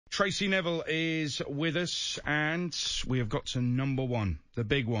Tracey Neville is with us, and we have got to number one, the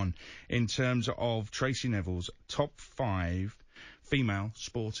big one, in terms of Tracey Neville's top 5 female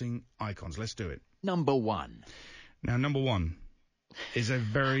sporting icons. Let's do it. Number 1. Now, number 1 is a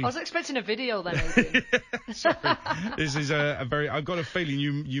very... I was expecting a video then, Adrian. Sorry. This is a very... I've got a feeling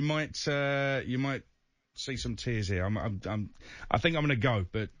you might see some tears here. I think I'm going to go,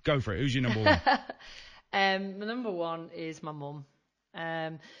 but go for it. Who's your number 1? My number 1 is my mum.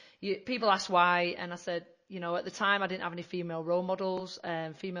 People ask why, and I said, at the time I didn't have any female role models.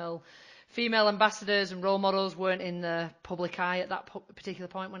 Female ambassadors and role models weren't in the public eye at that particular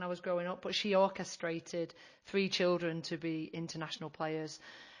point when I was growing up, but she orchestrated 3 children to be international players.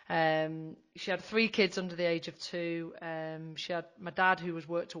 She had 3 kids under the age of 2. She had my dad, who was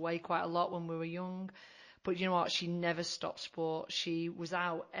worked away quite a lot when we were young. But you know what? She never stopped sport. She was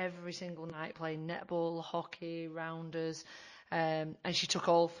out every single night playing netball, hockey, rounders. And she took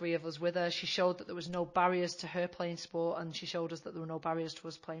all 3 of us with her. She showed that there was no barriers to her playing sport, and she showed us that there were no barriers to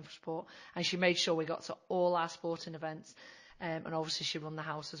us playing for sport. And she made sure we got to all our sporting events. And obviously she run the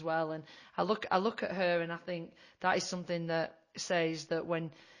house as well. And I look at her and I think that is something that says that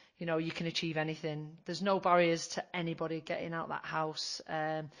when, you can achieve anything. There's no barriers to anybody getting out that house.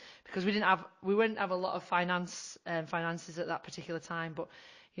 Because we wouldn't have a lot of finances at that particular time, but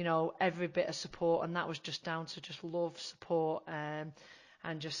every bit of support, and that was just down to just love, support,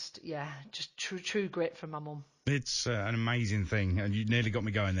 and just true grit from my mum. It's an amazing thing, and you nearly got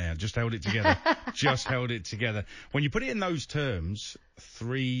me going there. Just held it together. Just held it together. When you put it in those terms,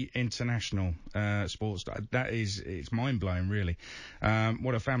 3 international sports, it's mind-blowing, really.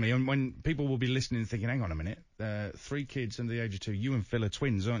 What a family. And when people will be listening and thinking, hang on a minute, 3 kids under the age of 2, you and Phil are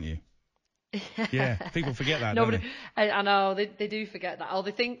twins, aren't you? Yeah, people forget that, don't they? I know, they do forget that. Or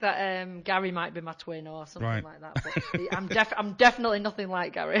they think that Gary might be my twin or something like that. But I'm definitely nothing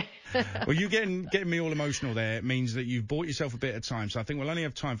like Gary. Well, you getting me all emotional there. It means that you've bought yourself a bit of time. So I think we'll only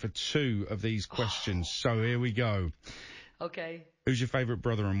have time for 2 of these questions. So here we go. Okay. Who's your favourite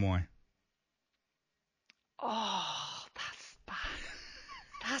brother and why? Oh, that's bad.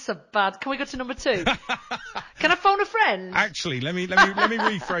 That's a bad. Can we go to number 2? Can I phone a friend? Actually, let me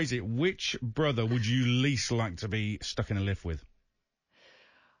rephrase it. Which brother would you least like to be stuck in a lift with?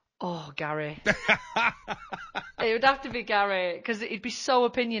 Oh, Gary. It would have to be Gary, because he'd be so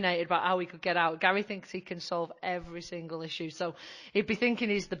opinionated about how he could get out. Gary thinks he can solve every single issue, so he'd be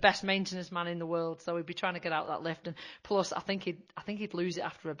thinking he's the best maintenance man in the world. So he'd be trying to get out that lift, and plus, I think he'd lose it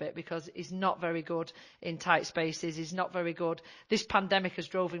after a bit because he's not very good in tight spaces. He's not very good. This pandemic has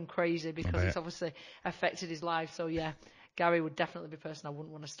drove him crazy because it's obviously affected his life. So yeah, Gary would definitely be a person I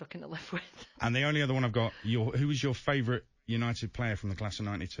wouldn't want to stuck in a lift with. And the only other one I've got, who was your favourite United player from the class of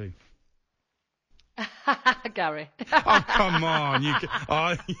 '92? Gary. Oh, come on. You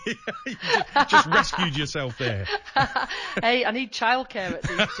just rescued yourself there. Hey, I need childcare at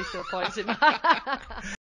these particular points in my